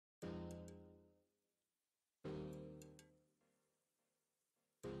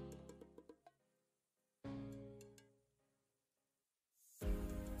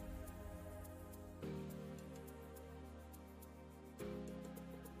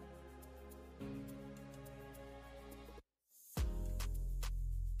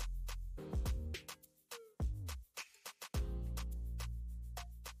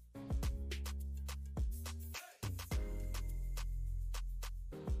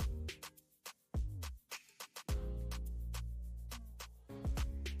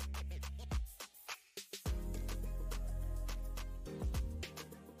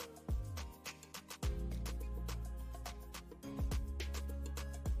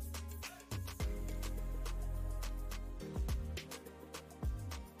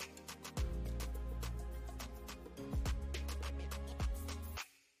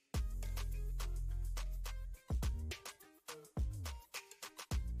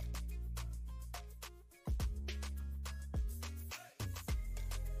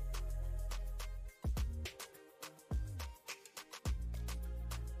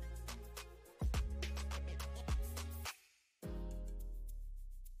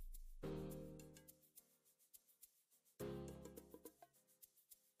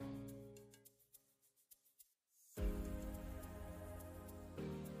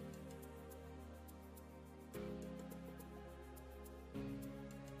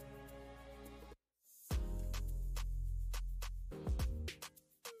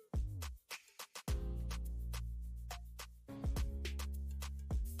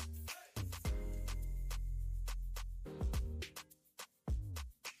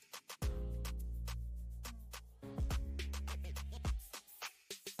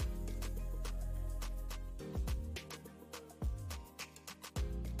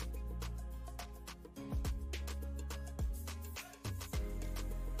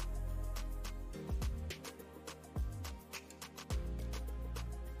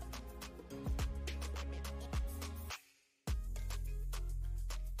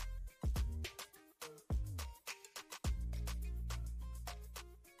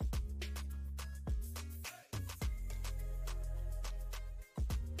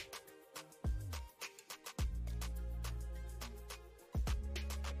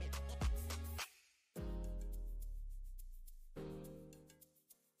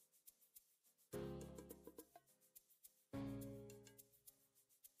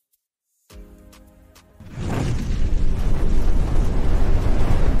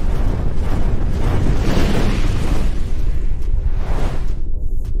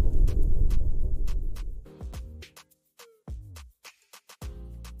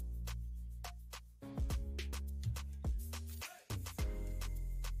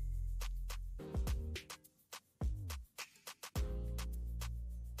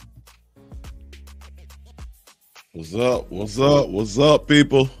What's up? What's up? What's up,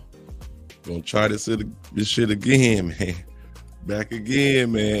 people? Gonna try this shit again, man. Back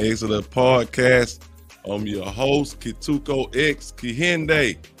again, man. ExitUs podcast. I'm your host, Kituko X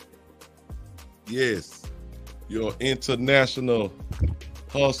Kihinde. Yes, your international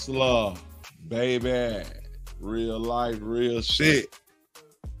hustler, baby. Real life, real shit.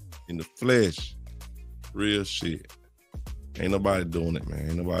 In the flesh, real shit. Ain't nobody doing it, man.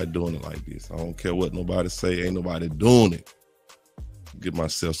 Ain't nobody doing it like this. I don't care what nobody say. Ain't nobody doing it. Give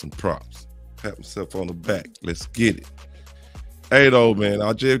myself some props. Pat myself on the back. Let's get it. Hey, though, man.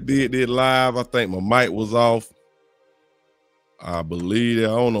 I just did it live. I think my mic was off. I believe it.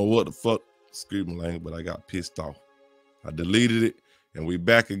 I don't know what the fuck. Excuse me, language, but I got pissed off. I deleted it, and we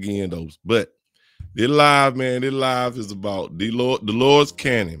back again, though. But this live, man. This live is about Dolores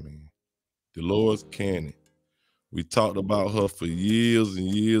Cannon, man. Dolores Cannon. We talked about her for years and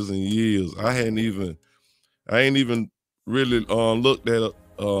years and years. I ain't even really looked at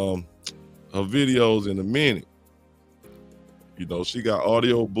her videos in a minute. You know, she got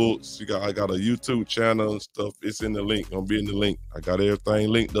audio books. I got a YouTube channel and stuff. It's in the link. Gonna be in the link. I got everything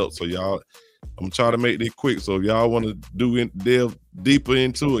linked up. So y'all, I'm trying to make this quick. So if y'all want to delve deeper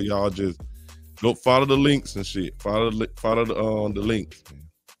into it, y'all just go follow the links and shit. Follow the links, man.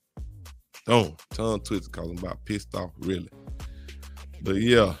 Tongue twisted because I'm about pissed off, really. But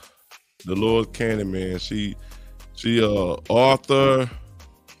yeah, Dolores Cannon, man, she author.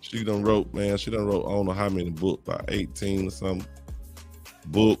 She done wrote, I don't know how many books, about 18 or something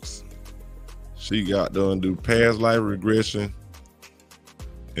books. She got done do past life regression,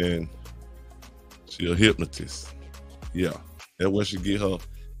 and she a hypnotist. Yeah, that's where she get her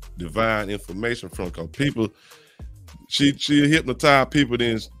divine information from. Cause people, she hypnotize people,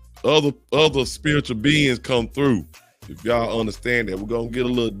 then other spiritual beings come through. If y'all understand that, we're gonna get a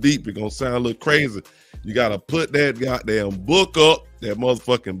little deep. It's gonna sound a little crazy. You gotta put that goddamn book up, that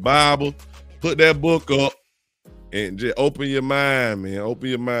motherfucking Bible. Put that book up and just open your mind, man. Open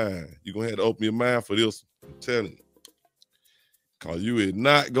your mind. You're gonna have to open your mind for this. I'm telling you. Cause you is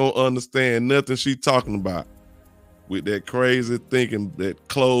not gonna understand nothing she talking about with that crazy thinking, that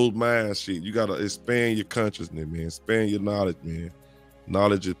closed mind shit. You gotta expand your consciousness, man. Expand your knowledge, man.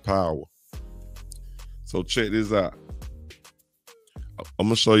 Knowledge is power. So check this out. I'm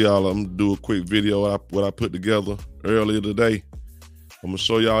gonna show y'all. I'm gonna do a quick video what I put together earlier today. I'm gonna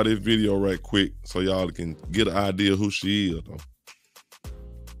show y'all this video right quick so y'all can get an idea who she is, though.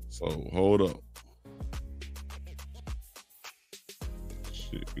 So hold up.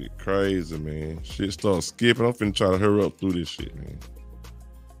 Shit get crazy, man. Shit start skipping. I'm finna try to hurry up through this shit, man.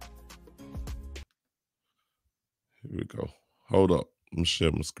 Here we go. Hold up. I'm gonna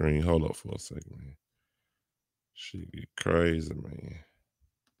share my screen. Hold up for a second, man. Shit get crazy, man.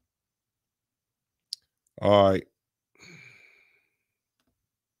 All right.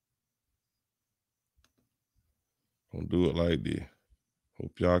 I'm gonna do it like this.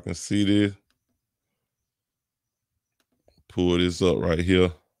 Hope y'all can see this. Pull this up right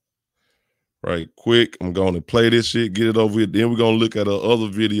here. Right quick. I'm gonna play this shit, get it over with. Then we're gonna look at the other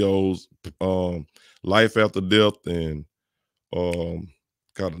videos, Life After Death, and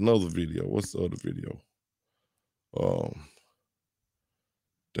got another video. What's the other video?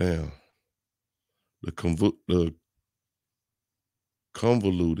 Damn. The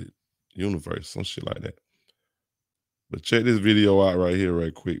convoluted universe, some shit like that. But check this video out right here,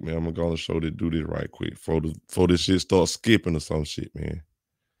 right quick, man. I'm gonna do this right quick before this shit starts skipping or some shit, man.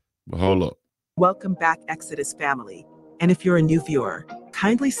 But hold up. Welcome back, ExitUs family. And if you're a new viewer,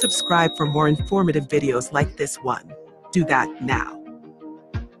 kindly subscribe for more informative videos like this one. Do that now.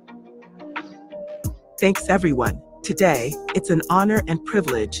 Thanks, everyone. Today, it's an honor and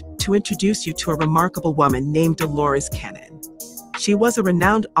privilege to introduce you to a remarkable woman named Dolores Cannon. She was a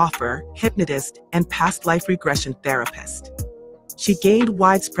renowned author, hypnotist, and past life regression therapist. She gained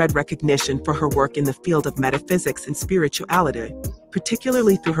widespread recognition for her work in the field of metaphysics and spirituality,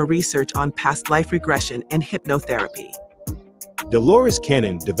 particularly through her research on past life regression and hypnotherapy. Dolores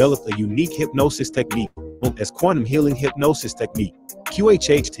Cannon developed a unique hypnosis technique known as quantum healing hypnosis technique,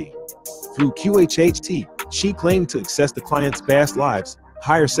 QHHT. Through QHHT, she claimed to access the client's past lives,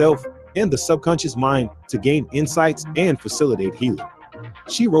 higher self, and the subconscious mind to gain insights and facilitate healing.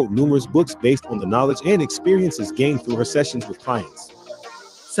 She wrote numerous books based on the knowledge and experiences gained through her sessions with clients.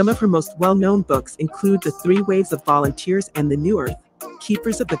 Some of her most well-known books include The 3 Waves of Volunteers and the New Earth,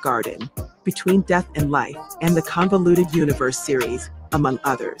 Keepers of the Garden, Between Death and Life, and the Convoluted Universe series, among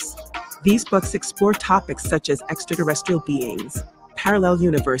others. These books explore topics such as extraterrestrial beings, parallel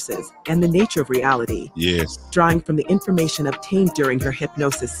universes, and the nature of reality, Yes. drawing from the information obtained during her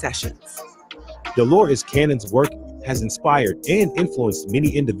hypnosis sessions. Dolores Cannon's work has inspired and influenced many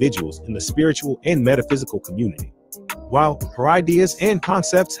individuals in the spiritual and metaphysical community. While her ideas and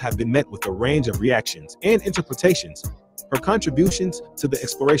concepts have been met with a range of reactions and interpretations, her contributions to the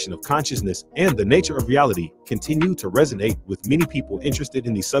exploration of consciousness and the nature of reality continue to resonate with many people interested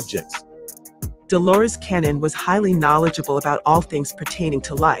in these subjects. Dolores Cannon was highly knowledgeable about all things pertaining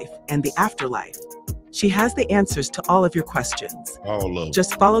to life and the afterlife. She has the answers to all of your questions. All of them.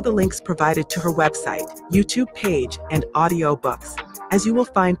 Just follow the links provided to her website, YouTube page, and audiobooks, as you will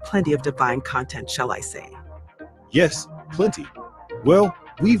find plenty of divine content, shall I say. Yes, plenty. Well,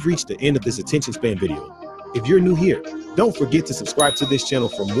 we've reached the end of this attention span video. If you're new here, don't forget to subscribe to this channel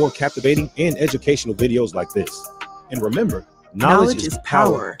for more captivating and educational videos like this. And remember, knowledge is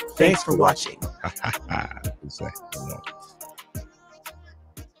power. Thanks for watching.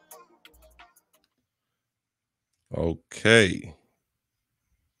 Okay.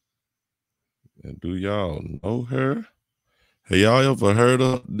 And do y'all know her? Have y'all ever heard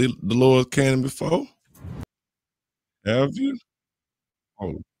of Dolores Cannon before? Have you?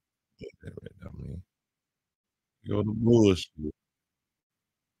 Oh, that right there, man. Go to bullshit.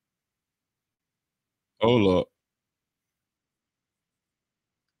 Hold up.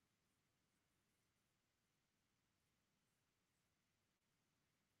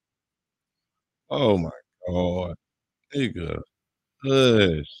 Oh my God. Nigga.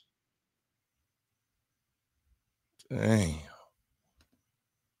 Hush. Dang.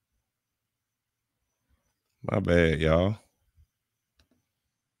 My bad, y'all.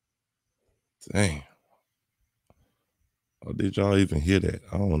 Dang. Oh, did y'all even hear that?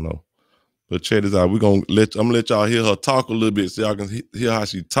 I don't know. But check this out. I'm gonna let y'all hear her talk a little bit so y'all can hear how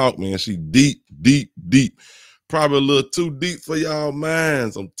she talk, man. She deep, deep, deep. Probably a little too deep for y'all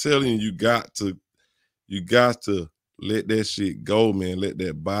minds. I'm telling you, you got to let that shit go, man. Let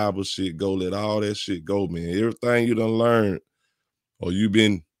that Bible shit go. Let all that shit go, man. Everything you done learned or you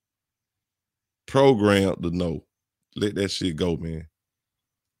been programmed to know, let that shit go, man. I'm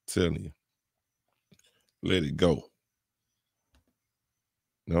telling you. Let it go.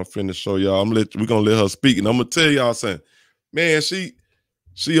 Now I'm finna show y'all. We're gonna let her speak, and I'm gonna tell y'all something. Man,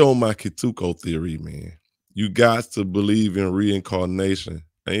 she on my Kituko theory, man. You got to believe in reincarnation.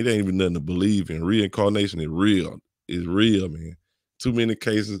 And it ain't even nothing to believe in. Reincarnation is real. It's real, man. Too many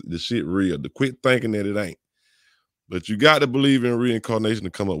cases, the shit real. To quit thinking that it ain't. But you got to believe in reincarnation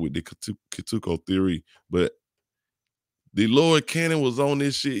to come up with the Kituko theory. But Dolores Cannon was on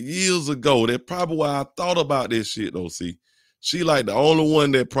this shit years ago. That's probably why I thought about this shit, though. See, she like the only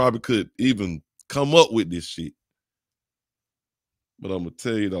one that probably could even come up with this shit. But I'm gonna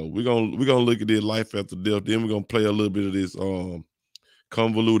tell you though, we're gonna look at this life after death. Then we're gonna play a little bit of this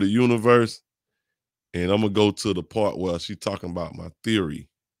convoluted universe, and I'm gonna go to the part where she's talking about my theory.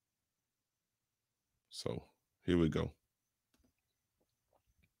 So here we go.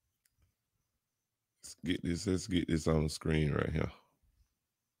 Let's get this on the screen right here.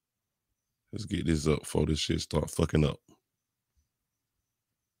 Let's get this up before this shit start fucking up.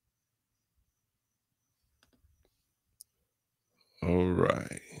 All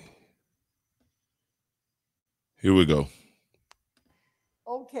right. Here we go.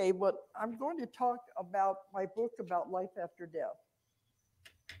 Okay, but I'm going to talk about my book about life after death.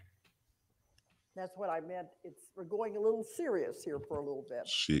 That's what I meant. We're going a little serious here for a little bit.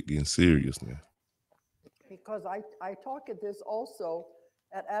 Shit getting serious now. Because I talk at this also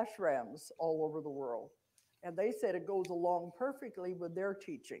at ashrams all over the world. And they said it goes along perfectly with their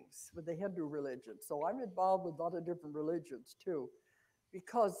teachings, with the Hindu religion. So I'm involved with other different religions too,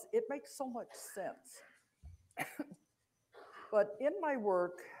 because it makes so much sense. But in my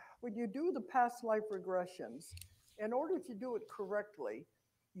work, when you do the past life regressions, in order to do it correctly,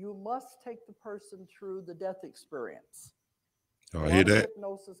 you must take the person through the death experience. I hear that.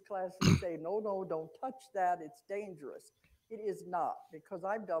 Hypnosis classes say, no, don't touch that. It's dangerous. It is not, because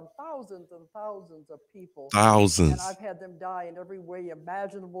I've done thousands and thousands of people. Thousands. And I've had them die in every way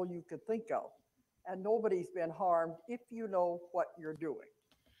imaginable you could think of. And nobody's been harmed if you know what you're doing.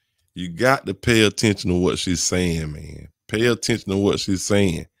 You got to pay attention to what she's saying, man. Pay attention to what she's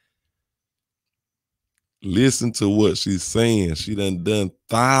saying. Listen to what she's saying. She done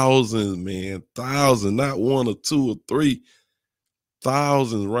thousands, man. Thousands, not one or two or three.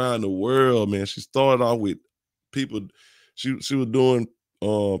 Thousands around the world, man. She started off with people. She was doing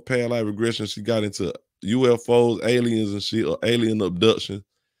past life regression. She got into UFOs, aliens and shit, or alien abduction.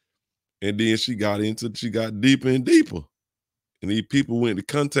 And then she got deeper and deeper. And these people went to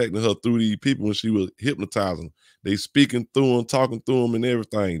contacting her through these people when she was hypnotizing. They speaking through them, talking through them and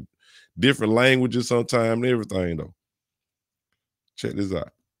everything. Different languages sometimes and everything, though. Check this out.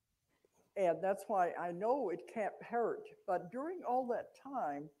 And that's why I know it can't hurt. But during all that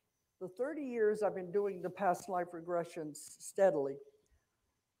time, the 30 years I've been doing the past life regressions steadily,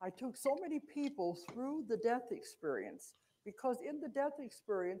 I took so many people through the death experience, because in the death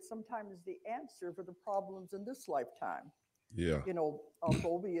experience, sometimes the answer for the problems in this lifetime. Yeah. You know,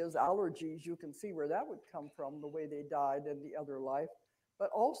 phobias, allergies, you can see where that would come from, the way they died in the other life. But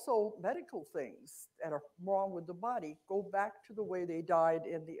also medical things that are wrong with the body go back to the way they died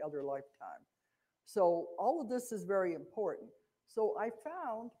in the other lifetime. So all of this is very important. So I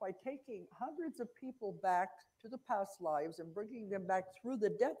found by taking hundreds of people back to the past lives and bringing them back through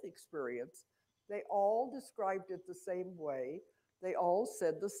the death experience, they all described it the same way. They all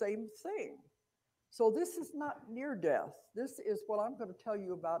said the same thing. So this is not near death. This is what I'm going to tell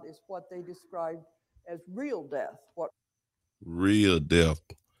you about, is what they described as real death. What Real death.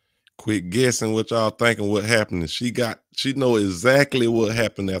 Quit guessing what y'all thinking what happened. She know exactly what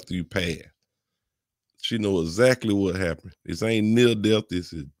happened after you passed. She know exactly what happened. This ain't near death.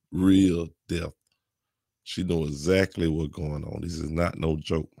 This is real death. She know exactly what's going on. This is not no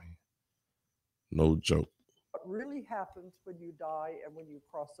joke, man. No joke. really happens when you die and when you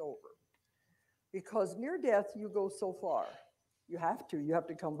cross over. Because near death, you go so far. You have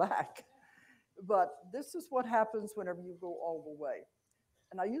to come back. But this is what happens whenever you go all the way.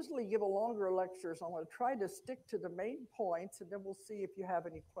 And I usually give a longer lecture, so I'm going to try to stick to the main points, and then we'll see if you have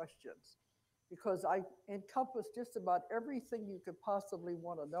any questions. Because I encompass just about everything you could possibly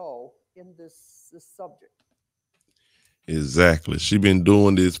want to know in this subject. Exactly. She been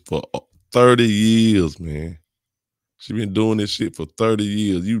doing this for 30 years, man. She been doing this shit for 30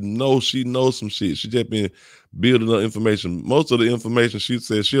 years. You know she knows some shit. She just been building up information. Most of the information she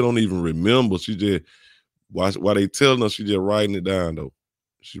said she don't even remember. She just, while they telling her, she just writing it down, though.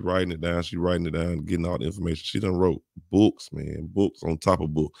 She writing it down. She writing it down, getting all the information. She done wrote books, man. Books on top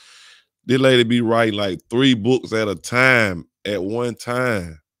of books. This lady be writing like 3 books at a time, at one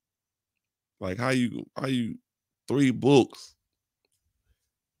time. Like, how you 3 books?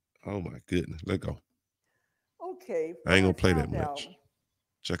 Oh my goodness. Let go. Okay. I ain't gonna play that found out, much.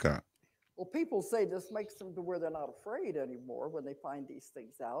 Check out. well, people say this makes them to where they're not afraid anymore when they find these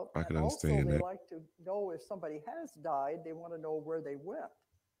things out. I can and also, understand they that. like to know if somebody has died, they want to know where they went.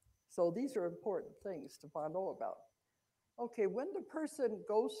 So these are important things to find out about. Okay, when the person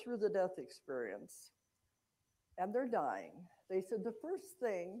goes through the death experience and they're dying, they said the first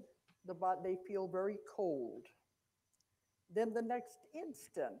thing, they feel very cold. Then the next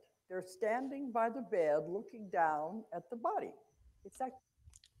instant, they're standing by the bed looking down at the body. It's like,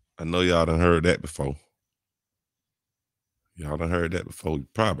 I know y'all done heard that before. Y'all done heard that before. You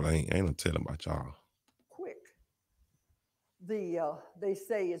probably ain't no telling about y'all. quick. They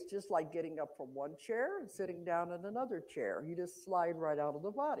say it's just like getting up from one chair and sitting down in another chair. You just slide right out of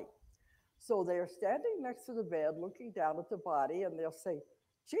the body. So they're standing next to the bed looking down at the body, and they'll say,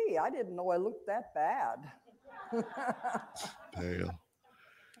 gee, I didn't know I looked that bad. Damn.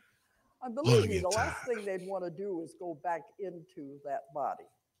 And believe me, get the last tired. thing they'd want to do is go back into that body.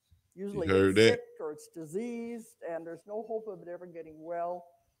 Usually heard it's that? sick or it's diseased, and there's no hope of it ever getting well.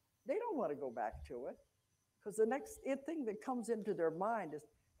 They don't want to go back to it, because the next thing that comes into their mind is,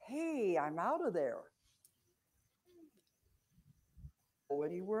 hey, I'm out of there. Go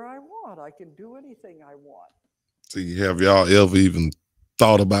anywhere I want. I can do anything I want. See, have y'all ever even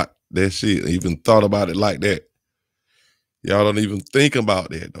thought about that shit? Even thought about it like that? Y'all don't even think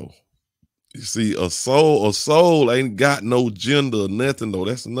about that though. You see, a soul ain't got no gender or nothing though.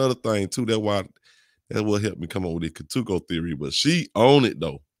 That's another thing too. That's what helped me come up with the Katuko theory. But she own it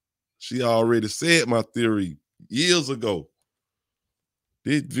though. She already said my theory years ago.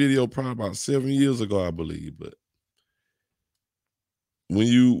 This video probably about 7 years ago, I believe. But when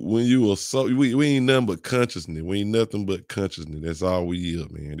you are so, we ain't nothing but consciousness. We ain't nothing but consciousness. That's all we are,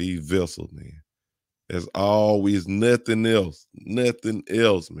 man. These vessels, man. There's always nothing else. Nothing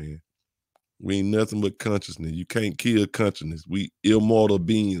else, man. We ain't nothing but consciousness. You can't kill consciousness. We immortal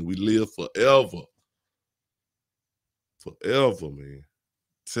beings. We live forever. Forever, man.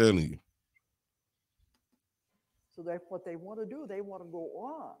 I'm telling you. So that's what they want to do. They want to go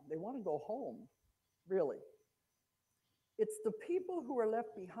on. They want to go home, really. It's the people who are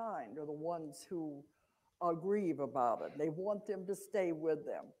left behind are the ones who grieve about it. They want them to stay with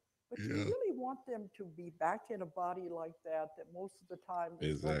them. But you really want them to be back in a body like that most of the time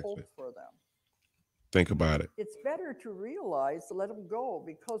there's no hope for them. Think about it. It's better to realize to let them go,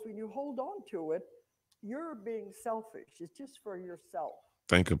 because when you hold on to it, you're being selfish. It's just for yourself.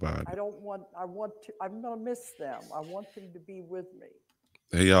 Think about it. I'm going to miss them. I want them to be with me.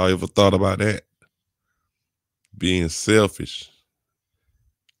 Hey, y'all ever thought about that? Being selfish.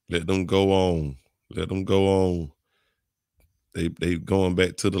 Let them go on. Let them go on. They going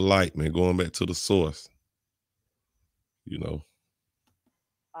back to the light, man, going back to the source. You know.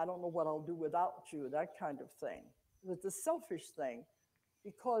 I don't know what I'll do without you, that kind of thing. It's a selfish thing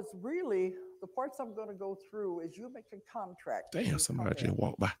because really the parts I'm going to go through is you make a contract. Damn, somebody just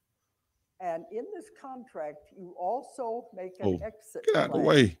walked by. And in this contract, you also make an exit get out plan. the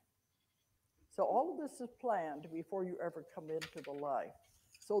way. So all of this is planned before you ever come into the life.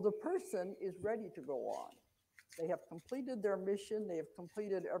 So the person is ready to go on. They have completed their mission. They have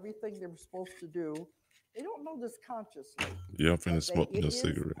completed everything they were supposed to do. They don't know this consciously. Yeah, I'm finna smoke me a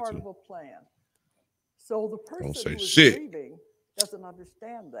cigarette It is part too. of a plan. So the person say who is shit. grieving doesn't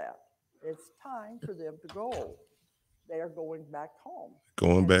understand that. It's time for them to go. They are going back home.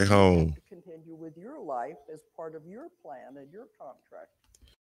 Going And back you home. have to continue with your life as part of your plan and your contract.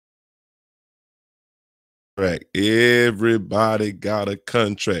 Everybody got a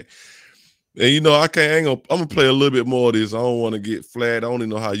contract. And you know, I'm gonna play a little bit more of this. I don't want to get flagged. I don't even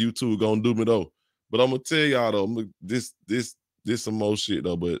know how YouTube gonna do me though. But I'm gonna tell y'all though, this some more shit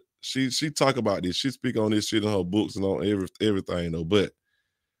though. But she talk about this. She speak on this shit in her books and on everything though. But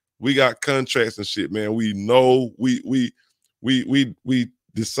we got contracts and shit, man. We know we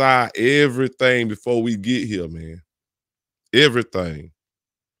decide everything before we get here, man. Everything.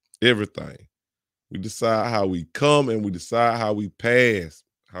 We decide how we come and we decide how we pass,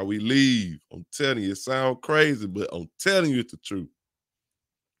 how we leave. I'm telling you, it sounds crazy, but I'm telling you it's the truth.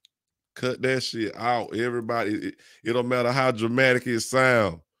 Cut that shit out. Everybody, it don't matter how dramatic it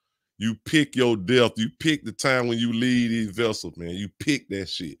sounds. You pick your death. You pick the time when you leave these vessels, man. You pick that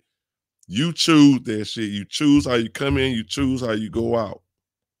shit. You choose that shit. You choose how you come in. You choose how you go out.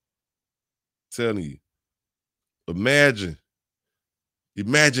 I'm telling you. Imagine,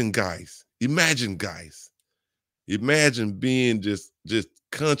 guys. Imagine being just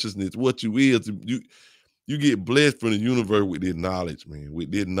consciousness, what you is. You get blessed from the universe with this knowledge, man.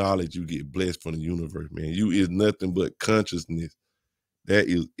 With this knowledge, you get blessed from the universe, man. You is nothing but consciousness. That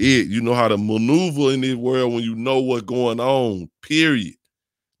is it. You know how to maneuver in this world when you know what's going on, period.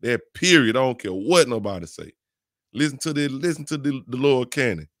 That period. I don't care what nobody say. Listen to the Dolores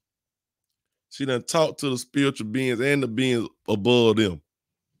Cannon. She done talked to the spiritual beings and the beings above them.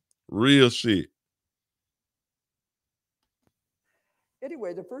 Real shit.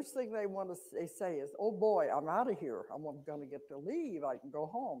 Anyway, the first thing they say is, "Oh boy, I'm out of here. I'm going to get to leave. I can go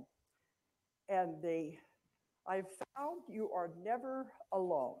home." And I found you are never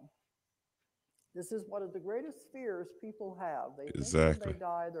alone. This is one of the greatest fears people have. They think when they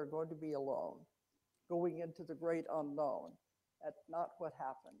die, they're going to be alone, going into the great unknown. That's not what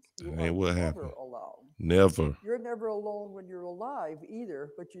happens. You are never alone. Never. You're never alone when you're alive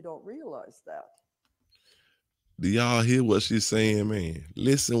either, but you don't realize that. Do y'all hear what she's saying, man?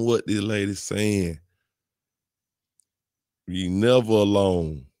 Listen what this lady's saying. You never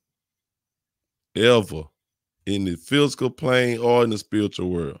alone. Ever. In the physical plane or in the spiritual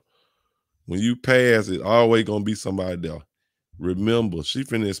world. When you pass, it always gonna be somebody there. Remember, she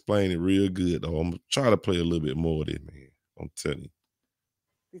finna explain it real good, though. I'm gonna try to play a little bit more of it, man. I'm telling you.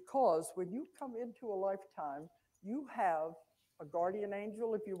 Because when you come into a lifetime, you have a guardian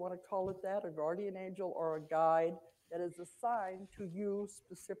angel, if you want to call it that, a guardian angel or a guide that is assigned to you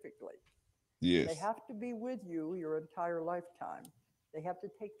specifically. Yes. They have to be with you your entire lifetime. They have to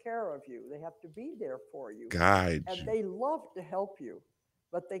take care of you. They have to be there for you. Guide and you. They love to help you,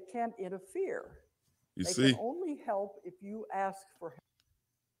 but they can't interfere. They can only help if you ask for help.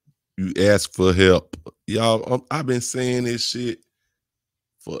 You ask for help. Y'all, I've been saying this shit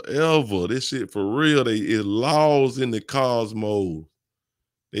forever. This shit for real. It's laws in the cosmos.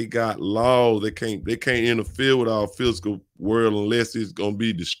 They got laws. They can't interfere with our physical world unless it's gonna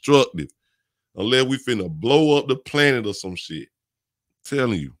be destructive. Unless we finna blow up the planet or some shit. I'm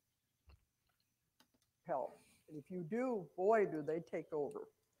telling you. Help. And if you do, boy, do they take over.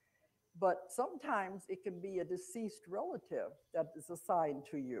 But sometimes it can be a deceased relative that is assigned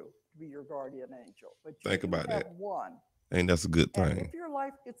to you to be your guardian angel. But you think about have that. One. And that's a good thing. And if your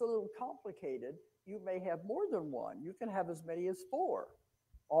life gets a little complicated, you may have more than one. You can have as many as 4,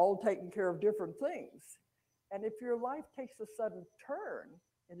 all taking care of different things. And if your life takes a sudden turn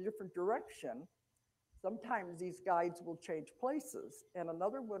in a different direction, sometimes these guides will change places and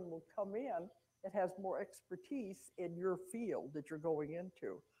another one will come in that has more expertise in your field that you're going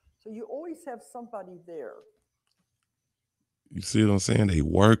into. So you always have somebody there. You see what I'm saying? They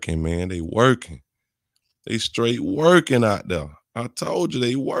working, man. They working. They straight working out there. I told you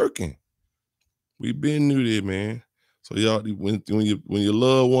they working. We been knew that, man. So y'all, when your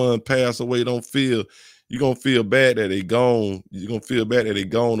loved one pass away, don't feel you're gonna feel bad that they gone. You're gonna feel bad that they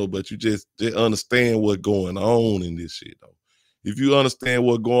gone, though, but you just understand what's going on in this shit, though. If you understand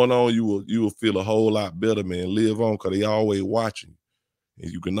what's going on, you will feel a whole lot better, man. Live on, because they always watching.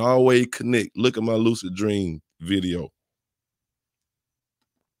 And you can always connect. Look at my lucid dream video.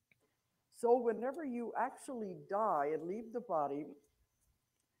 So whenever you actually die and leave the body,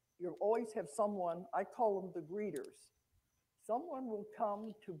 you'll always have someone, I call them the greeters. Someone will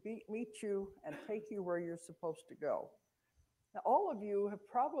come to meet you and take you where you're supposed to go. Now, all of you have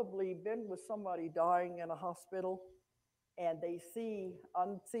probably been with somebody dying in a hospital and they see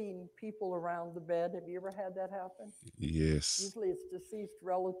unseen people around the bed. Have you ever had that happen? Yes. Usually it's deceased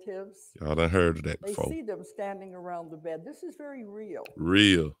relatives. Y'all done heard of that before. They see them standing around the bed. This is very real.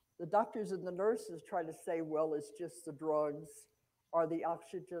 Real. The doctors and the nurses try to say, well, it's just the drugs or the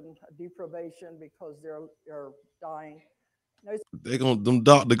oxygen deprivation because they're dying. No, them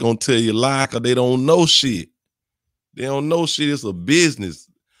doctors gonna tell you lie because they don't know shit. They don't know shit. It's a business.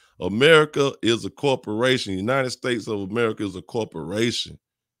 America is a corporation. United States of America is a corporation,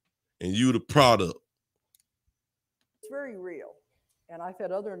 and you the product. It's very real. And I've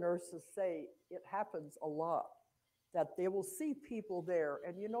had other nurses say it happens a lot, that they will see people there,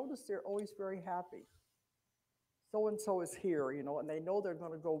 and you notice they're always very happy. So-and-so is here, you know, and they know they're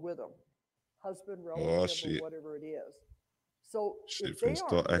going to go with them. Husband, relative, or whatever it is. So if they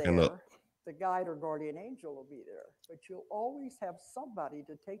aren't there, the guide or guardian angel will be there. But you'll always have somebody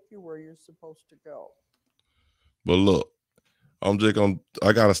to take you where you're supposed to go. But look,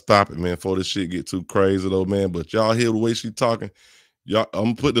 I gotta stop it, man, before this shit get too crazy though, man. But y'all hear the way she talking. Y'all, I'm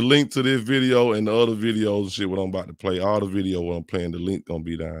gonna put the link to this video and the other videos and shit what I'm about to play. All the video what I'm playing, the link gonna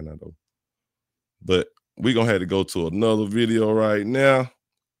be down there though. But we gonna have to go to another video right now,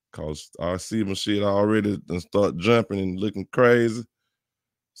 cause I see my shit already and start jumping and looking crazy.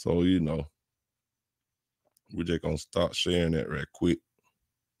 So you know, we just gonna start sharing that right quick.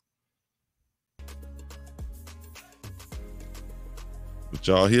 But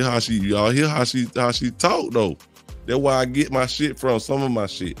y'all hear how she talk though. That's where I get my shit from. Some of my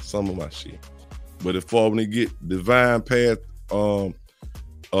shit. But if when they get divine path,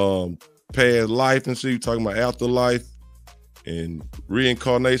 past life and shit, you talking about afterlife and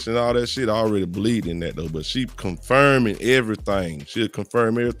reincarnation and all that shit, I already believe in that though. But she confirming everything. She'll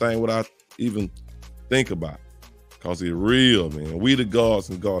confirm everything without even think about. Cause it's real, man. We the gods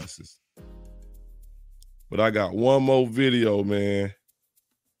and goddesses. But I got one more video, man.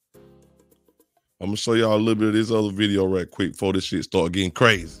 I'm gonna show y'all a little bit of this other video right quick before this shit start getting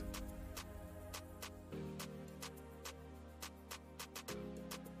crazy.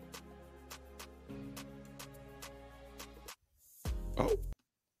 Oh,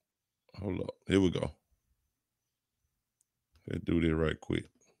 hold up. Here we go. Let's do this right quick.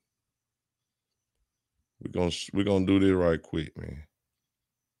 We're gonna do this right quick, man.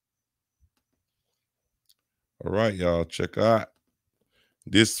 All right, y'all, check out.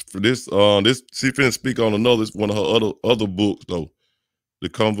 She finna speak on another one of her other books though, The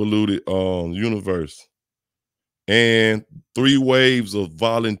Convoluted Universe and 3 Waves of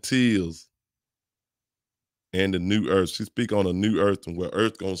Volunteers and the New Earth. She speak on a new Earth and where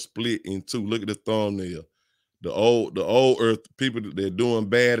Earth gonna split in 2. Look at the thumbnail. The old Earth people that they're doing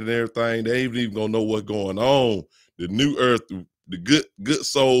bad and everything, they ain't even gonna know what's going on. The new Earth, the good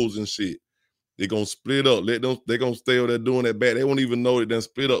souls and shit. They're gonna split up. They're gonna stay over there doing that bad. They won't even know it done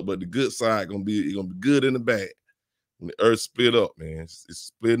split up, but the good side gonna be good in the bad. When the earth split up, man, it's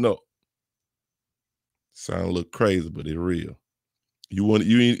splitting up. Sound a little crazy, but it's real. You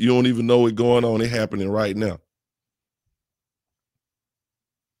don't even know what's going on. It's happening right now.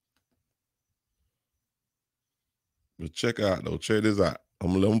 But check this out.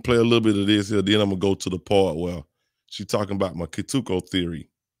 I'm gonna play a little bit of this here. Then I'm gonna go to the part where she's talking about my Kituko theory.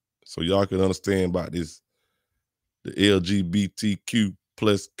 So y'all can understand about this, the LGBTQ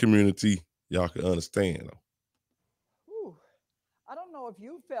plus community. Y'all can understand though. Whew. I don't know if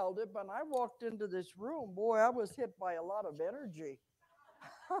you felt it, but when I walked into this room, boy, I was hit by a lot of energy.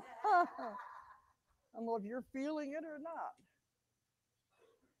 I don't know if you're feeling it or not.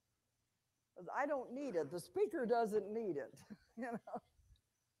 I don't need it. The speaker doesn't need it, you know.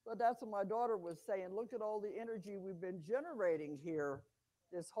 But that's what my daughter was saying. Look at all the energy we've been generating here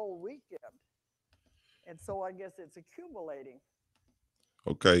this whole weekend. And so I guess it's accumulating.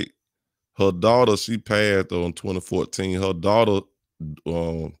 Okay. Her daughter, she passed though in 2014. Her daughter,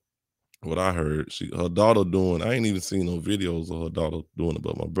 what I heard, her daughter doing, I ain't even seen no videos of her daughter doing it,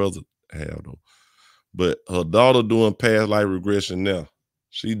 but my brother have though. But her daughter doing past life regression now.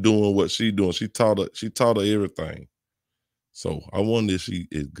 She doing what she doing. She taught her everything. So I wonder if she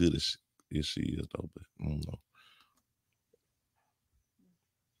is good as if she is though, but I don't know.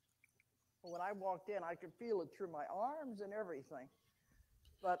 When I walked in, I could feel it through my arms and everything.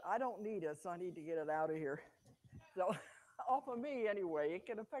 But I don't need it, so I need to get it out of here. So, off of me anyway, it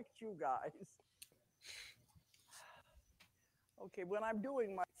can affect you guys. Okay, when I'm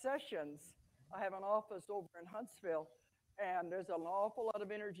doing my sessions, I have an office over in Huntsville, and there's an awful lot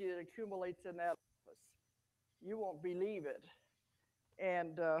of energy that accumulates in that office. You won't believe it.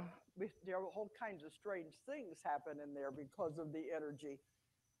 And there are all kinds of strange things happen in there because of the energy.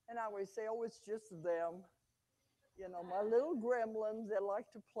 And I always say, oh, it's just them. You know, my little gremlins that like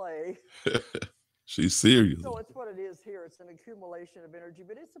to play. She's serious. So it's what it is here. It's an accumulation of energy,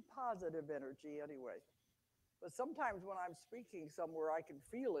 but it's a positive energy anyway. But sometimes when I'm speaking somewhere, I can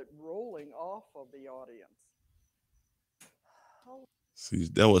feel it rolling off of the audience. Oh. See,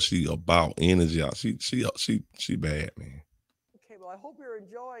 that's what she about, energy. She bad, man. Okay, well, I hope you're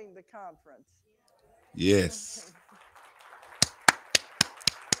enjoying the conference. Yes.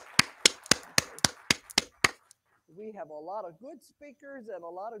 We have a lot of good speakers and a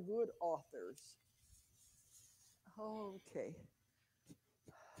lot of good authors. Okay.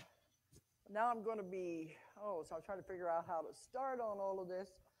 Now I'm going to be, so I'm trying to figure out how to start on all of this.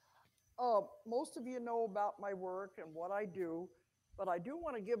 Most of you know about my work and what I do, but I do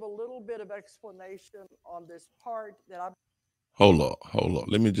want to give a little bit of explanation on this part that I've... Hold up.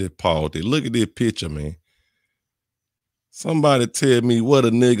 Let me just pause there. Look at this picture, man. Somebody tell me where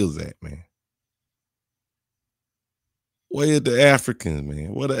the niggas at, man. Where the Africans,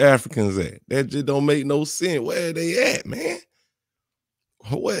 man? Where the Africans at? That just don't make no sense. Where they at, man?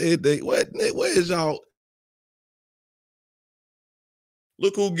 Where is they? Where is y'all?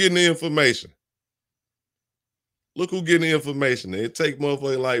 Look who getting the information. Look who getting the information. It take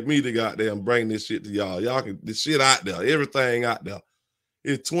motherfuckers like me to goddamn bring this shit to y'all. Y'all can, this shit out there. Everything out there.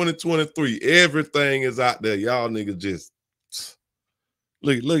 It's 2023. Everything is out there. Y'all niggas just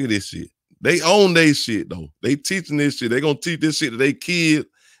look at this shit. They own they shit though. They teaching this shit. They gonna teach this shit to their kids,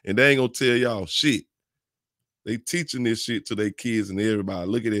 and they ain't gonna tell y'all shit. They teaching this shit to their kids and everybody.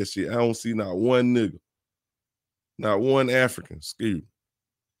 Look at that shit. I don't see not one nigga, not one African. Excuse me.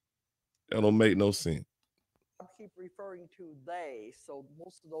 That don't make no sense. I keep referring to they, so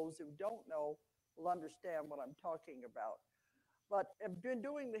most of those who don't know will understand what I'm talking about. But I've been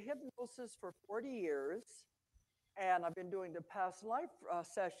doing the hypnosis for 40 years. And I've been doing the past life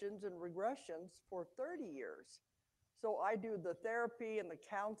sessions and regressions for 30 years. So I do the therapy and the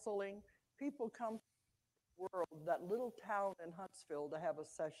counseling. People come from the world, that little town in Huntsville, to have a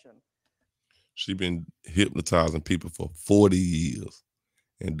session. She's been hypnotizing people for 40 years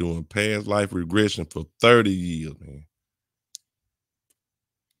and doing past life regression for 30 years, man.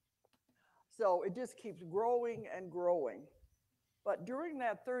 So it just keeps growing and growing. But during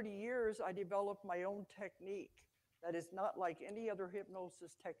that 30 years, I developed my own technique that is not like any other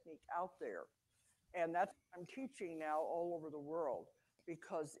hypnosis technique out there. And that's what I'm teaching now all over the world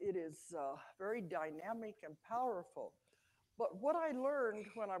because it is very dynamic and powerful. But what I learned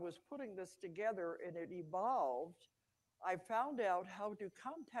when I was putting this together and it evolved, I found out how to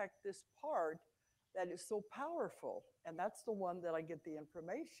contact this part that is so powerful. And that's the one that I get the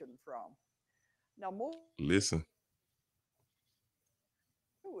information from. Now, listen.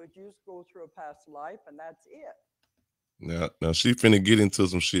 You just go through a past life and that's it. Now she finna get into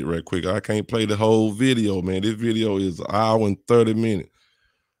some shit right quick. I can't play the whole video, man. This video is an hour and 30 minutes.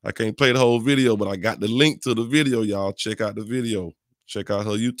 I can't play the whole video, but I got the link to the video, y'all. Check out the video. Check out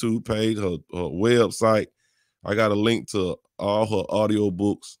her YouTube page, her website. I got a link to all her audio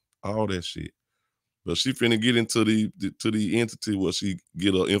books, all that shit. But she finna get into the entity where she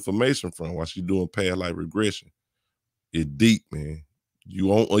get her information from while she doing past life regression. It's deep, man. You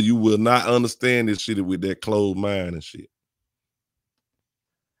won't or you will not understand this shit with that closed mind and shit.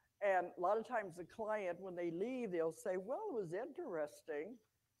 And a lot of times the client, when they leave, they'll say, well, it was interesting.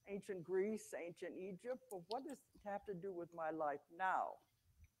 Ancient Greece, ancient Egypt, but what does it have to do with my life now?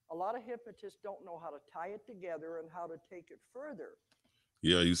 A lot of hypnotists don't know how to tie it together and how to take it further.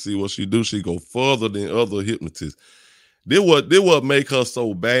 Yeah, you see what she do? She go further than other hypnotists. This what make her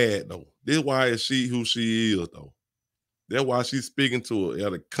so bad, though. This why is she who she is, though. That's why she's speaking to her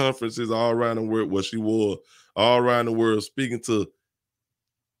at the conferences all around the world, where she was all around the world speaking to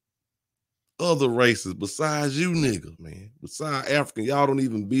other races besides you niggas, man. Besides African, y'all don't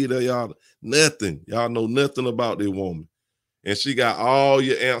even be there, y'all nothing. Y'all know nothing about this woman. And she got all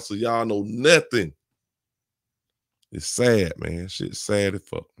your answers. Y'all know nothing. It's sad, man. Shit's sad as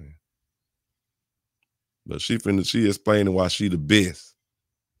fuck, man. But she explaining why she the best.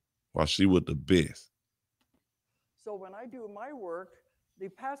 Why she was the best. So when I do my work, The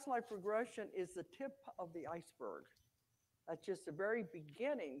past life regression is the tip of the iceberg. That's just the very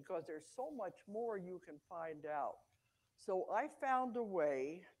beginning because there's so much more you can find out. So I found a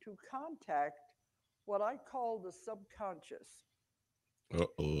way to contact what I call the subconscious.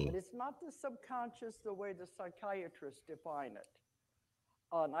 Uh-oh. But it's not the subconscious the way the psychiatrists define it.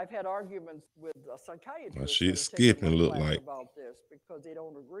 And I've had arguments with My psychiatrists that shit have taken skipping my look class like. about this because they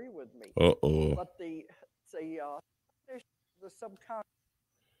don't agree with me. Uh-oh. But the subconscious.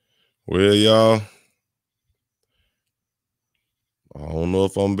 Well, y'all, I don't know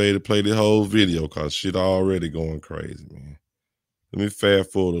if I'm able to play the whole video because shit already going crazy, man. Let me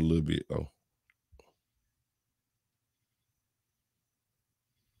fast forward a little bit, though.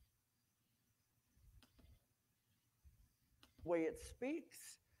 Way it speaks,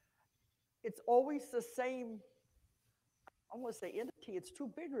 it's always the same. I want to say entity. It's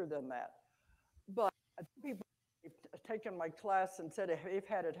too bigger than that. But people have taken my class and said if they've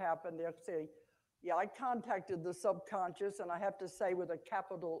had it happen, they'll say, "Yeah, I contacted the subconscious," and I have to say with a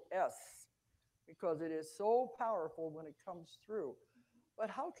capital S because it is so powerful when it comes through. But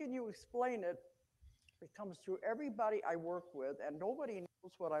how can you explain it? It comes through everybody I work with, and nobody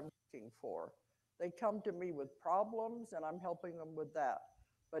knows what I'm looking for. They come to me with problems, and I'm helping them with that.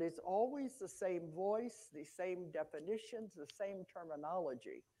 But it's always the same voice, the same definitions, the same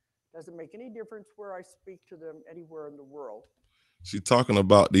terminology. Doesn't make any difference where I speak to them anywhere in the world. She talking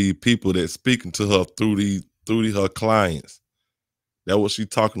about the people that speaking to her through her clients. That's what she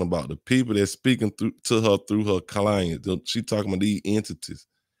talking about. The people that speaking to her through her clients. She talking about these entities.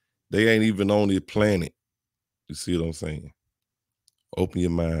 They ain't even on the planet. You see what I'm saying? Open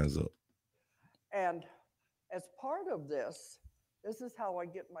your minds up. And as part of this is how I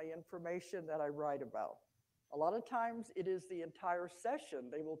get my information that I write about. A lot of times it is the entire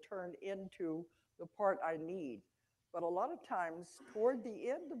session they will turn into the part I need. But a lot of times toward the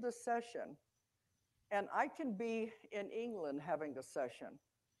end of the session, and I can be in England having a session.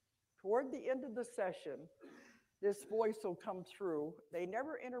 Toward the end of the session, this voice will come through. They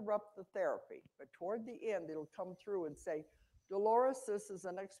never interrupt the therapy, but toward the end, it'll come through and say, "Dolores, this is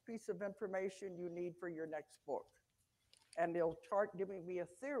the next piece of information you need for your next book." And they'll start giving me a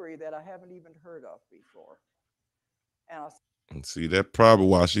theory that I haven't even heard of before. And see, that's probably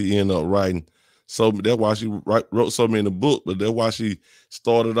why she ended up writing. So that's why she wrote so many books, but that's why she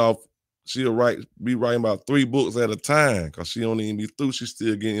started off. She'll be writing about 3 books at a time because she don't even be through. She's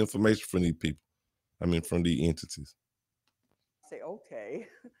still getting information from these people. I mean, from the entities. Say, okay.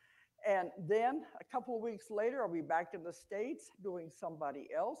 And then a couple of weeks later, I'll be back in the States doing somebody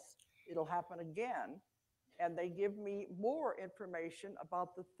else. It'll happen again. And they give me more information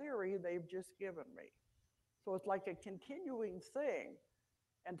about the theory they've just given me. So it's like a continuing thing.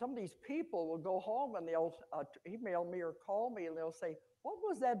 And some of these people will go home and they'll email me or call me and they'll say, "What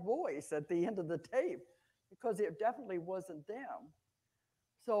was that voice at the end of the tape?" Because it definitely wasn't them.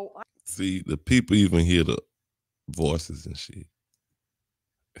 So see, the people even hear the voices and shit.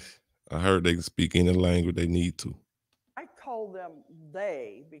 I heard they can speak any language they need to. I call them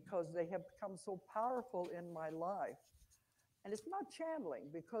they because they have become so powerful in my life. And it's not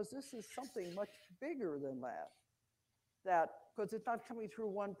channeling because this is something much bigger than that. Because it's not coming through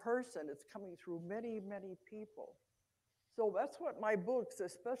one person, it's coming through many, many people. So that's what my books,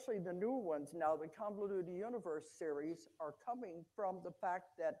 especially the new ones now, the Convoluted Universe series, are coming from the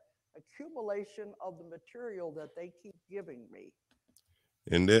fact that accumulation of the material that they keep giving me.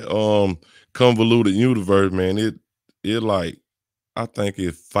 And that Convoluted Universe, man, it like, I think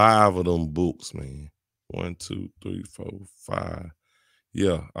it's 5 of them books, man. 1, 2, 3, 4, 5.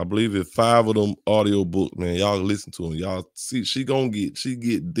 Yeah, I believe it's 5 of them audio books, man. Y'all listen to them. Y'all see, she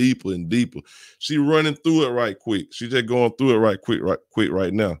get deeper and deeper. She running through it right quick. She just going through it right quick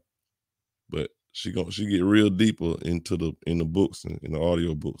right now. But she get real deeper in the books and in the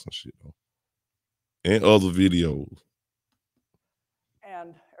audio books and shit, though. And other videos.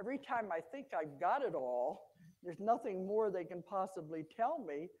 And every time I think I've got it all, there's nothing more they can possibly tell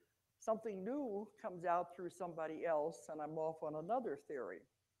me. Something new comes out through somebody else, and I'm off on another theory.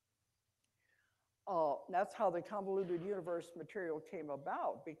 That's how the Convoluted Universe material came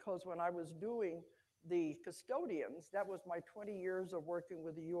about, because when I was doing the custodians, that was my 20 years of working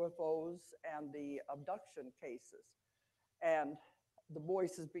with the UFOs and the abduction cases. And the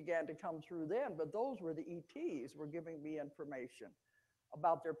voices began to come through then, but those were the ETs were giving me information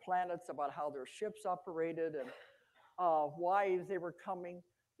about their planets, about how their ships operated, and why they were coming.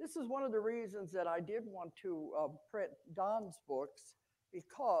 This is one of the reasons that I did want to print Don's books,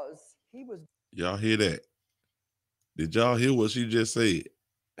 because he was. Y'all hear that? Did y'all hear what she just said?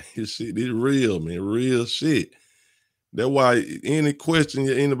 Shit, this real, man, real shit. That's why any question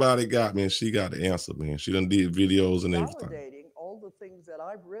anybody got, man, she got the answer, man. She done did videos and everything. Validating all the things that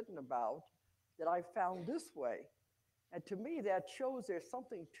I've written about that I found this way. And to me, that shows there's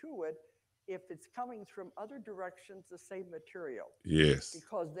something to it if it's coming from other directions, the same material. Yes.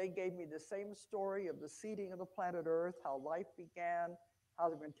 Because they gave me the same story of the seeding of the planet Earth, how life began, how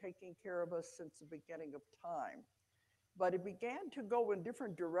they've been taking care of us since the beginning of time. But it began to go in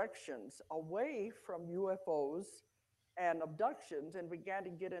different directions away from UFOs and abductions and began to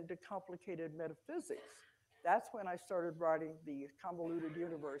get into complicated metaphysics. That's when I started writing the Convoluted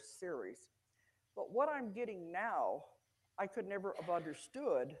Universe series. But what I'm getting now, I could never have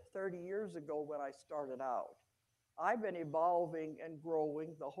understood 30 years ago when I started out. I've been evolving and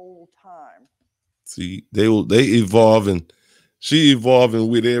growing the whole time. See, they evolving. She evolving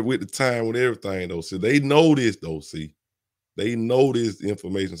with the time, with everything though. See, they know this though. See, they know this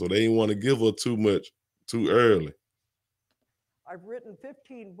information, so they didn't want to give her too much too early. I've written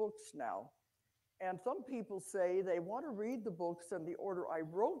 15 books now, and some people say they want to read the books in the order I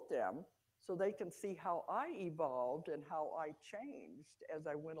wrote them so they can see how I evolved and how I changed as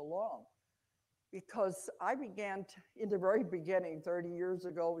I went along. Because I began in the very beginning, 30 years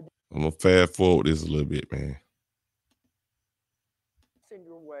ago. I'm gonna fast forward this a little bit, man. In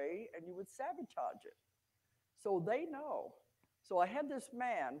your way, and you would sabotage it. So they know. So I had this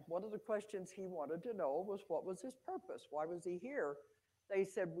man, one of the questions he wanted to know was what was his purpose? Why was he here? They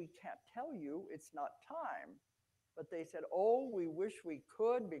said, we can't tell you, it's not time. But they said, oh, we wish we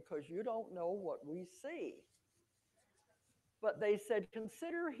could because you don't know what we see. But they said,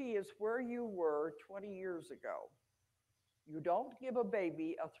 consider he is where you were 20 years ago. You don't give a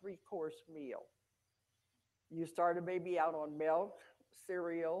baby a 3-course meal. You start a baby out on milk,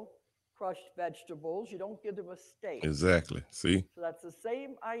 cereal, crushed vegetables. You don't give them a steak. Exactly. See? So that's the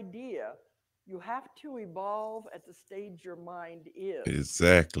same idea. You have to evolve at the stage your mind is.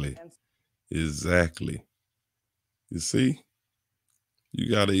 Exactly. Exactly. You see? You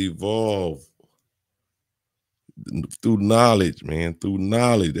got to evolve through knowledge, man. Through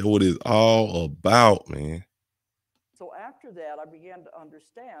knowledge. That's what it's all about, man. So after that, I began to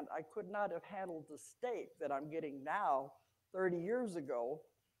understand I could not have handled the steak that I'm getting now 30 years ago.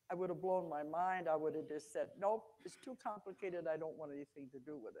 I would have blown my mind. I would have just said, nope, it's too complicated. I don't want anything to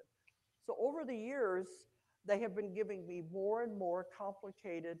do with it. So over the years, they have been giving me more and more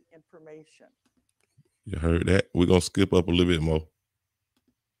complicated information. You heard that? We're going to skip up a little bit more.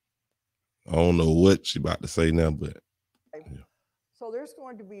 I don't know what she about to say now, but. Yeah. So there's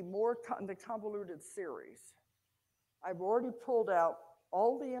going to be more in the convoluted series. I've already pulled out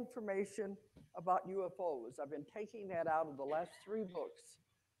all the information about UFOs. I've been taking that out of the last 3 books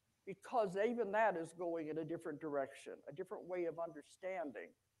because even that is going in a different direction, a different way of understanding,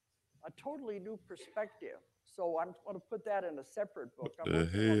 a totally new perspective. So I'm going to put that in a separate book. I'm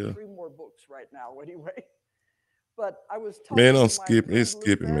working on 3 more books right now anyway. But I was talking man, I'm skipping. It's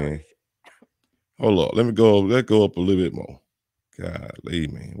skipping, man. Hold on. Let's go up a little bit more. Golly,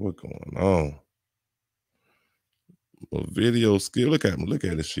 man. What's going on? A video skill. Look at him. Look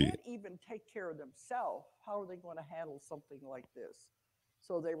at this shit. They can't even take care of themselves. How are they going to handle something like this?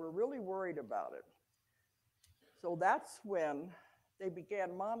 So they were really worried about it. So that's when they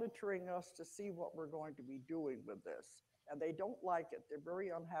began monitoring us to see what we're going to be doing with this. And they don't like it. They're very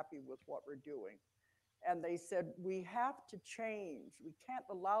unhappy with what we're doing. And they said, we have to change. We can't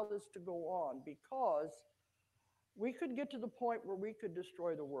allow this to go on because we could get to the point where we could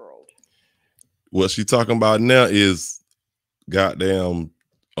destroy the world. What she talking about now is goddamn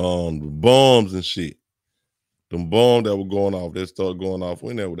bombs and shit. Them bombs that were going off, that started going off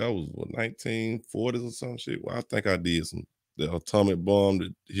when that was what, 1940s or some shit. Well, I think I did the atomic bomb,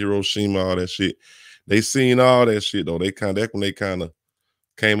 the Hiroshima, all that shit. They seen all that shit though. That's when they kind of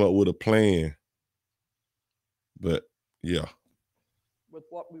came up with a plan. But yeah. With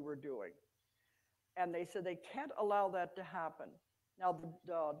what we were doing. And they said they can't allow that to happen. Now,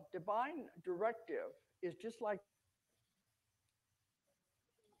 the divine directive is just like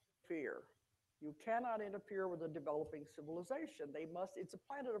fear. You cannot interfere with a developing civilization. It's a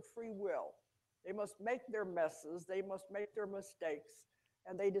planet of free will. They must make their messes, they must make their mistakes,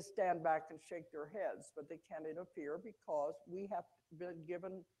 and they just stand back and shake their heads, but they can't interfere because we have been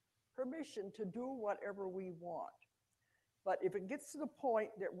given permission to do whatever we want. But if it gets to the point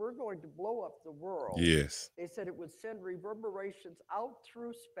that we're going to blow up the world, yes, they said it would send reverberations out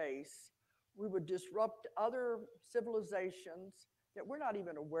through space. We would disrupt other civilizations that we're not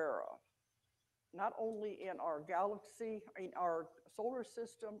even aware of. Not only in our galaxy, in our solar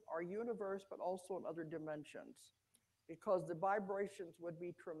system, our universe, but also in other dimensions, because the vibrations would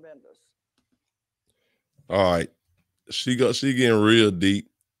be tremendous. All right. she getting real deep.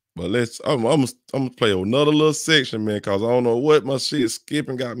 But I'm gonna play another little section, man, cause I don't know what my shit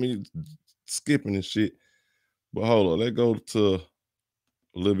skipping got me skipping and shit. But hold on, let's go to a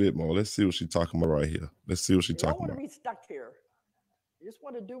little bit more. Let's see what she's talking about right here. Let's see what she's They don't talking want to about. be stuck here. They just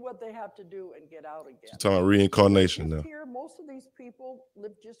want to do what they have to do and get out She's again. talking about So they're reincarnation just now. here. Most of these people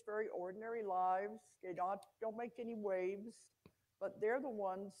live just very ordinary lives. They don't make any waves, but they're the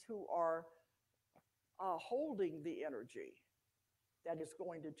ones who are holding the energy that is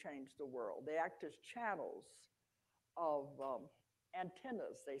going to change the world. They act as channels of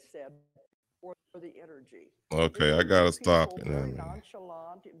antennas, they said, for the energy. They're Okay, I usually gotta people stop it now, very man.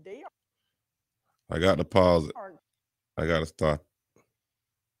 nonchalant. They I got to pause it. aren't. I gotta stop.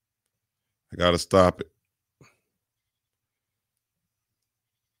 I gotta stop it.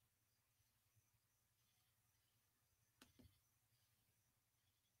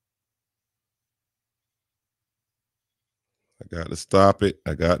 I got to stop it.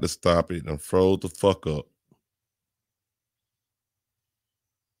 I got to stop it and froze the fuck up.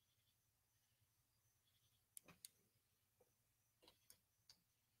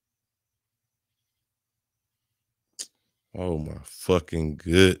 Oh my fucking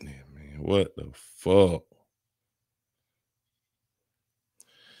goodness, man. What the fuck?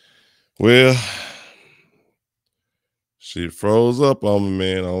 Well, shit froze up on me,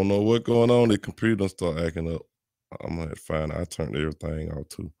 man. I don't know what's going on. The computer done start acting up. I'm gonna have to find out. I turned everything off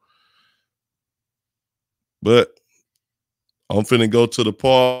too. But I'm finna go to the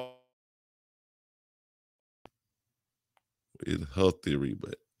part. It's her theory,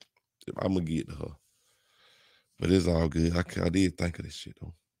 but I'm gonna get to her. But it's all good. I did think of this shit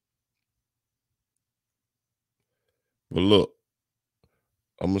though. But look,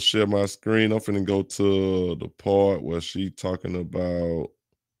 I'm gonna share my screen. I'm finna go to the part where she talking about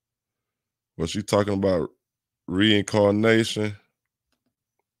reincarnation.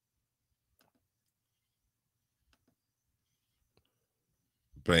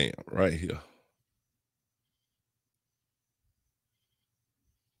 Bam, right here.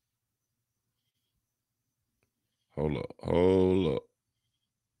 Hold up.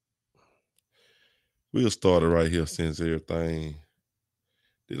 We'll start it right here since everything.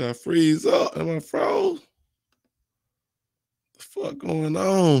 Did I freeze up? Am I froze? The fuck going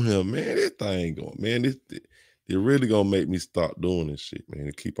on here, man? This thing going, man. It really gonna make me stop doing this shit, man.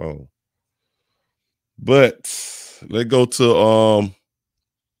 To keep on. But let's go to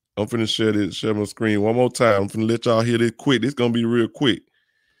I'm finna share my screen one more time. I'm finna let y'all hear this quick. This gonna be real quick.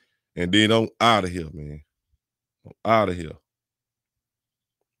 And then I'm out of here, man. I'm out of here.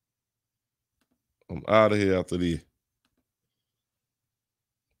 I'm out of here after this.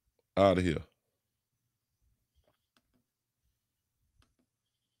 Out of here.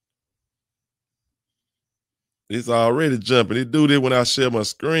 It's already jumping. It do this when I share my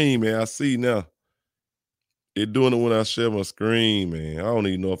screen, man. I see now. It doing it when I share my screen, man. I don't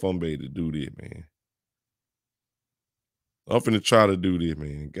even know if I'm able to do this, man. I'm finna try to do this,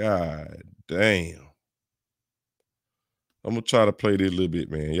 man. God damn. I'm gonna try to play this a little bit,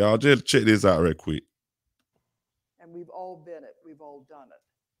 man. Y'all just check this out real quick. And we've all been it. We've all done it.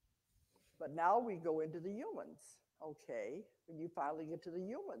 But now we go into the humans. Okay, when you finally get to the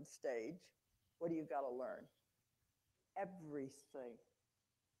human stage, what do you got to learn? Everything.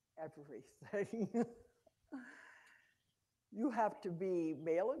 Everything. You have to be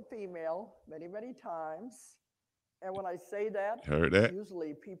male and female many, many times. And when I say that, Heard that?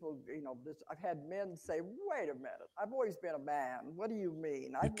 usually people, I've had men say, wait a minute, I've always been a man. What do you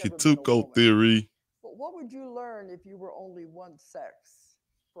mean? The I've never been a Kituko woman. theory. But what would you learn if you were only one sex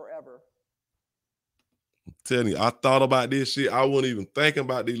forever? I'm telling you, I thought about this shit. I wasn't even thinking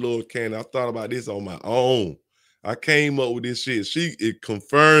about these little candy. I thought about this on my own. I came up with this shit. It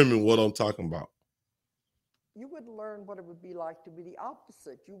confirming what I'm talking about. You would learn what it would be like to be the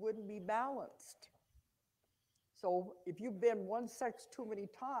opposite. You wouldn't be balanced. So if you've been one sex too many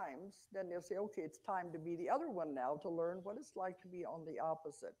times, then they'll say, okay, it's time to be the other one now to learn what it's like to be on the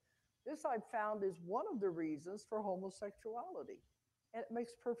opposite. This I've found is one of the reasons for homosexuality. And it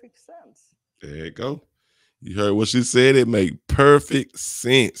makes perfect sense. There you go. You heard what she said. It make perfect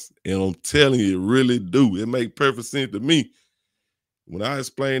sense. And I'm telling you, it really do. It make perfect sense to me. When I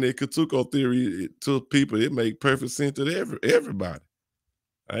explain the Kituko theory to people, it make perfect sense to everybody.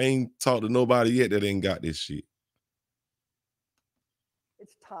 I ain't talked to nobody yet that ain't got this shit.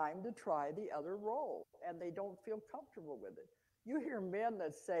 It's time to try the other role, and they don't feel comfortable with it. You hear men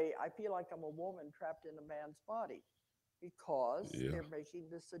that say, I feel like I'm a woman trapped in a man's body because Yeah. they're making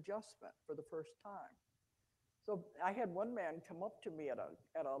this adjustment for the first time. So I had one man come up to me at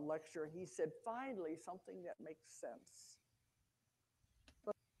a lecture, and he said, "Finally, something that makes sense."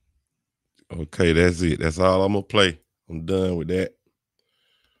 Okay, that's it. That's all I'm gonna play. I'm done with that.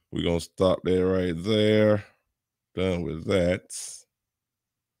 We're gonna stop there right there. Done with that.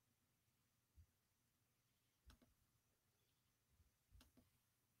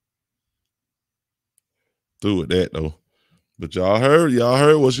 Through with that though. But y'all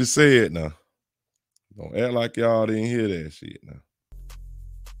heard what she said now. Don't act like y'all didn't hear that shit now.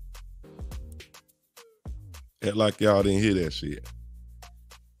 Act like y'all didn't hear that shit.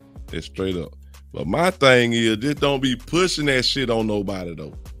 It's straight up. But my thing is, just don't be pushing that shit on nobody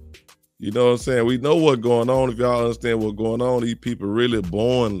though. You know what I'm saying? We know what's going on. If y'all understand what's going on, these people really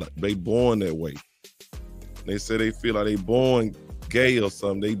born, they born that way. They say they feel like they born gay or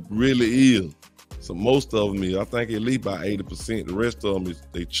something. They really is. So most of them is. I think at least about 80%. The rest of them is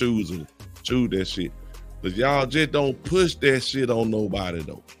they choose that shit. But y'all just don't push that shit on nobody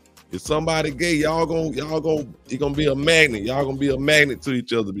though. If somebody gay, y'all gonna be a magnet. Y'all gonna be a magnet to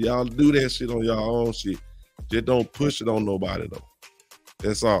each other. But y'all do that shit on y'all own shit. Just don't push it on nobody though.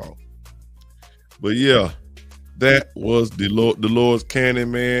 That's all. But yeah, that was Dolores Cannon,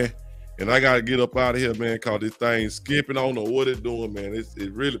 man. And I gotta get up out of here, man, cause this thing skipping. I don't know what it's doing, man.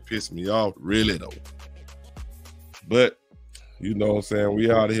 It really pissed me off, really though. But you know what I'm saying?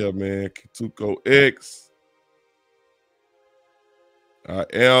 We out of here, man. Kituko X. I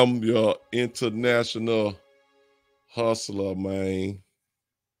am your international hustler, man.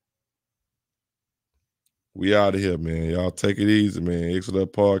 We out of here, man. Y'all take it easy, man. ExitUs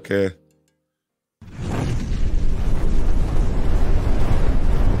Podcast.